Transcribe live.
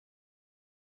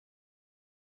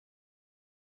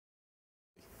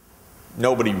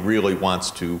nobody really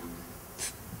wants to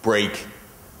break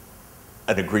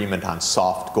an agreement on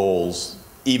soft goals,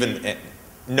 even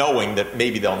knowing that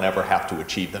maybe they'll never have to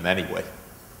achieve them anyway.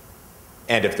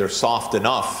 And if they're soft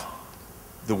enough,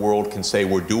 the world can say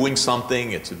we're doing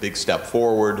something, it's a big step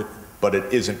forward, but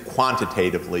it isn't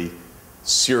quantitatively,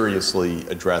 seriously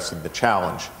addressing the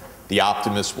challenge. The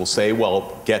optimists will say,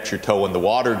 well, get your toe in the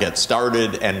water, get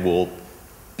started, and we'll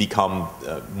become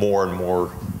more and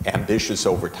more ambitious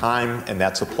over time, and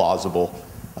that's a plausible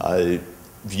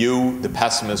view. The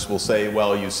pessimists will say,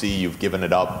 well, you see, you've given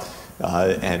it up,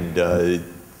 and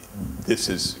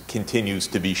this continues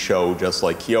to be show just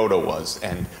like Kyoto was,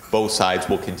 and both sides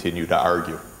will continue to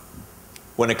argue.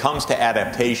 When it comes to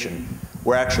adaptation,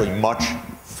 we're actually much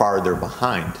farther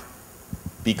behind,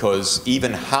 because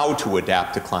even how to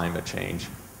adapt to climate change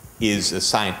is a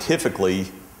scientifically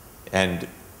and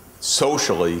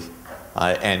socially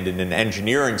and in an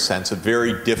engineering sense a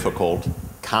very difficult,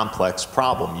 complex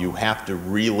problem. You have to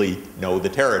really know the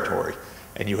territory,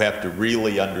 and you have to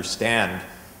really understand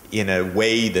in a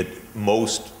way that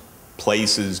most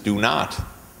places do not,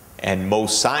 and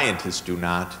most scientists do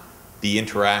not, the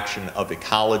interaction of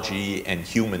ecology and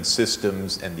human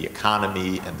systems and the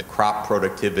economy and the crop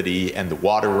productivity and the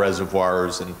water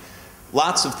reservoirs and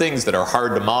lots of things that are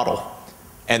hard to model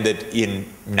and that in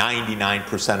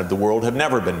 99% of the world have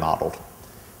never been modeled.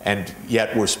 And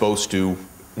yet we're supposed to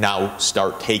now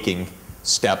start taking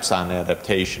steps on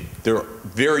adaptation. There are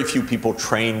very few people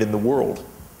trained in the world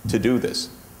to do this.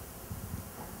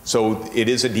 So it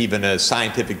isn't even a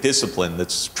scientific discipline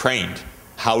that's trained.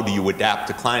 How do you adapt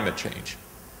to climate change?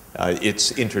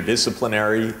 It's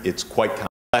interdisciplinary, it's quite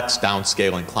complex.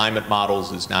 Downscaling climate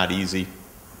models is not easy.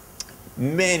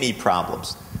 Many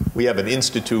problems. We have an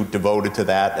institute devoted to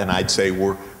that, and I'd say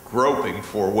we're groping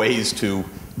for ways to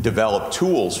develop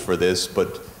tools for this,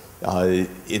 but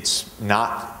it's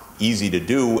not easy to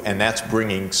do, and that's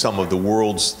bringing some of the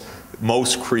world's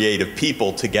most creative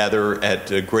people together at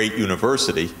a great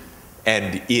university,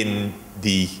 and in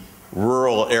the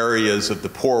rural areas of the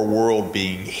poor world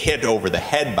being hit over the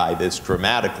head by this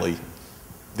dramatically,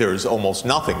 there's almost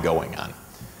nothing going on.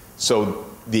 So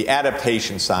the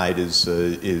adaptation side is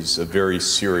a very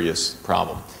serious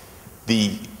problem.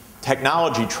 The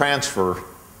technology transfer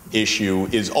issue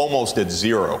is almost at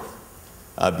zero,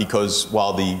 because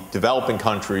while the developing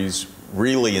countries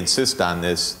really insist on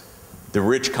this, the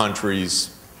rich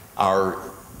countries are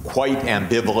quite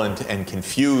ambivalent and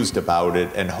confused about it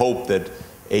and hope that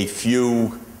a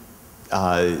few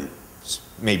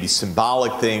maybe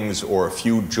symbolic things or a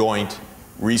few joint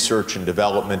research and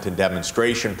development and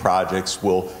demonstration projects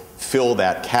will fill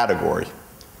that category.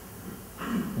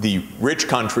 The rich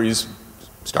countries,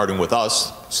 starting with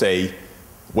us, say,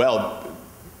 well,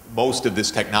 most of this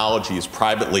technology is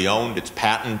privately owned, it's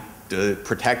patent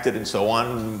protected and so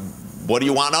on. What do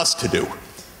you want us to do?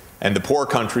 And the poor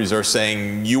countries are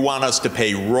saying, you want us to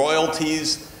pay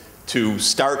royalties to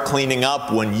start cleaning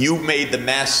up when you made the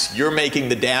mess, you're making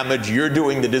the damage, you're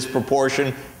doing the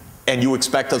disproportion, and you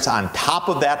expect us on top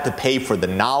of that to pay for the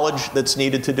knowledge that's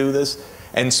needed to do this?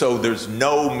 And so there's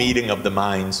no meeting of the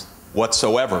minds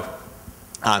whatsoever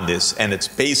on this, and it's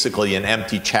basically an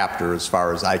empty chapter as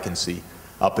far as I can see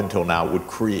up until now.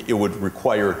 It would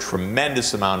require a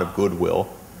tremendous amount of goodwill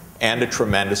and a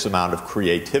tremendous amount of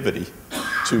creativity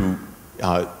to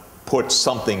put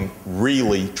something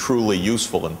really, truly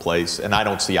useful in place, and I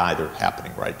don't see either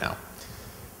happening right now.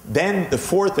 Then the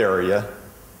fourth area,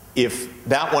 if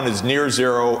that one is near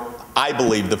zero, I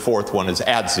believe the fourth one is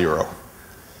at zero,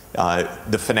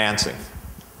 the financing.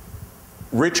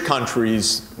 Rich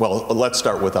countries, well, let's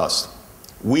start with us.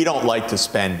 We don't like to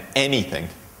spend anything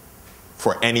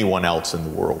for anyone else in the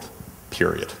world,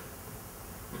 period.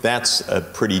 That's a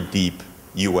pretty deep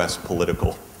US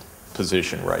political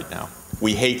position right now.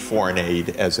 We hate foreign aid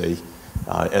as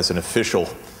an official,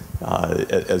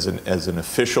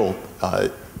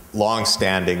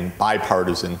 long-standing,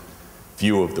 bipartisan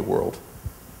view of the world.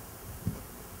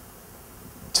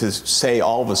 To say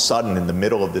all of a sudden in the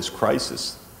middle of this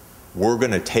crisis, we're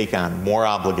going to take on more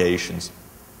obligations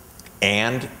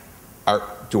and,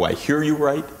 do I hear you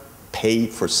right, pay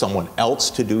for someone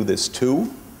else to do this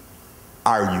too?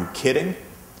 Are you kidding?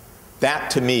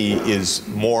 That to me is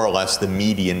more or less the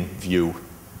median view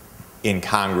in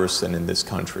Congress and in this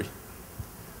country.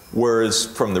 Whereas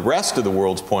from the rest of the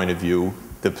world's point of view,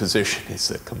 the position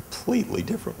is a completely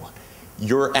different one.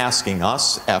 You're asking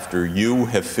us, after you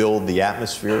have filled the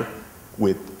atmosphere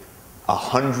with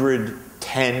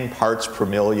 110 parts per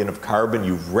million of carbon,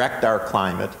 you've wrecked our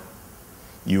climate,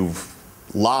 you've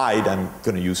lied, I'm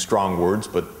going to use strong words,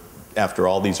 but after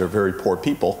all, these are very poor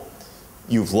people,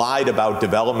 You've lied about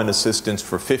development assistance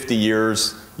for 50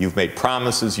 years. You've made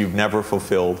promises you've never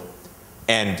fulfilled.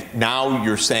 And now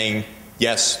you're saying,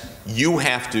 yes, you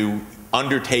have to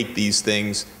undertake these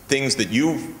things that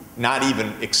you've not even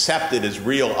accepted as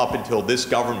real up until this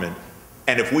government.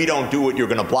 And if we don't do it, you're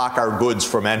going to block our goods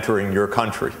from entering your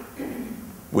country,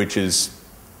 which is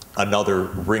another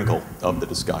wrinkle of the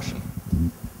discussion.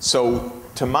 So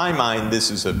to my mind,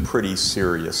 this is a pretty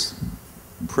serious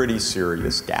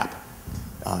gap.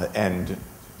 And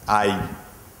I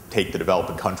take the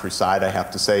developing country side, I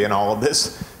have to say, in all of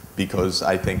this, because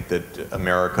I think that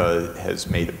America has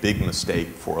made a big mistake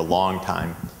for a long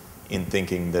time in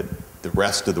thinking that the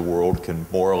rest of the world can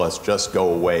more or less just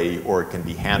go away, or it can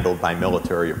be handled by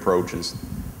military approaches,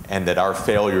 and that our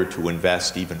failure to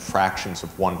invest even fractions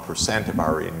of 1% of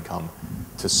our income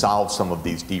to solve some of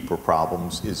these deeper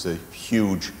problems is a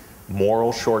huge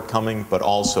moral shortcoming, but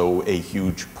also a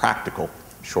huge practical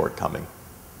shortcoming.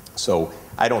 So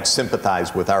I don't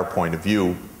sympathize with our point of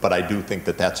view, but I do think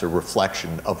that that's a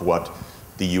reflection of what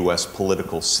the U.S.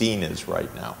 political scene is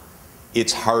right now.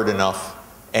 It's hard enough,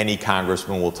 any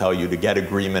congressman will tell you, to get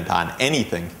agreement on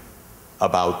anything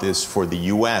about this for the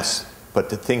U.S., but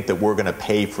to think that we're going to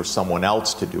pay for someone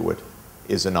else to do it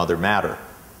is another matter.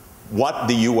 What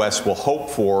the U.S. will hope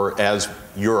for, as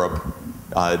Europe,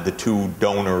 the two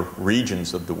donor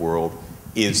regions of the world,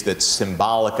 is that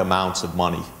symbolic amounts of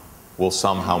money will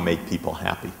somehow make people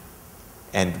happy.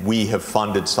 And we have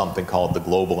funded something called the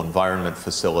Global Environment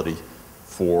Facility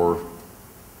for,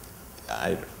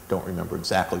 I don't remember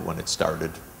exactly when it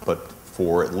started, but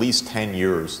for at least 10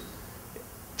 years,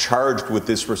 charged with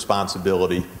this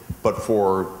responsibility, but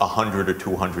for $100 or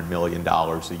 $200 million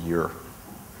a year,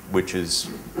 which is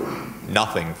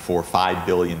nothing for 5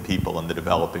 billion people in the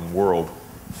developing world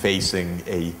facing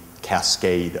a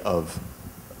cascade of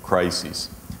crises.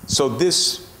 So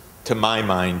this, to my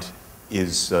mind,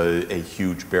 is a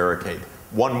huge barricade.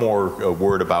 One more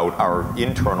word about our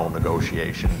internal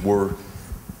negotiation. We're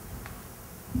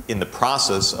in the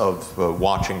process of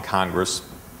watching Congress,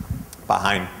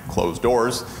 behind closed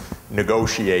doors,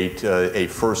 negotiate a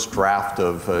first draft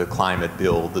of a climate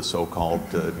bill, the so-called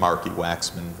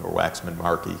Markey-Waxman or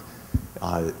Waxman-Markey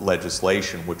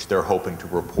legislation, which they're hoping to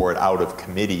report out of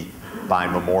committee by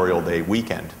Memorial Day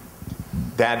weekend.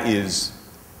 That is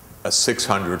a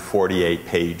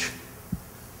 648-page,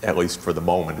 at least for the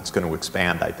moment, it's going to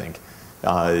expand, I think,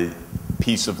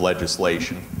 piece of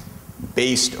legislation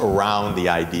based around the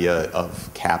idea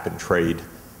of cap and trade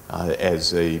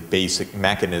as a basic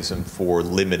mechanism for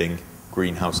limiting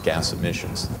greenhouse gas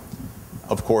emissions.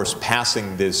 Of course,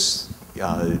 passing this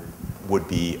would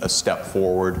be a step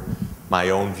forward. My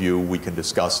own view, we can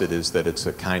discuss it, is that it's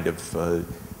a kind of,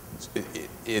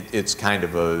 it's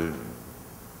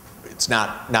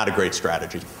not a great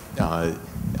strategy.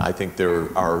 I think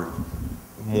there are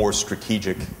more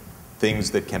strategic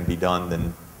things that can be done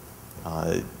than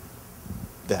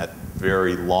that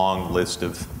very long list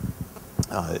of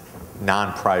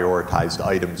non-prioritized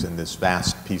items in this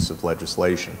vast piece of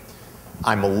legislation.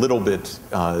 I'm a little bit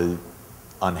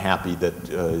unhappy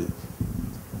that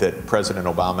that President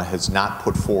Obama has not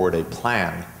put forward a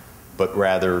plan, but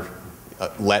rather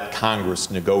let Congress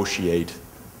negotiate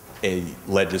a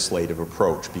legislative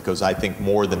approach, because I think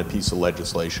more than a piece of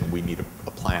legislation, we need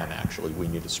a plan, actually. We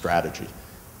need a strategy.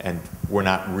 And we're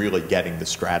not really getting the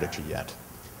strategy yet.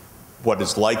 What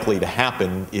is likely to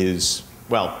happen is,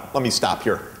 well, let me stop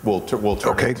here. We'll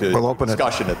turn to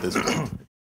discussion at this point.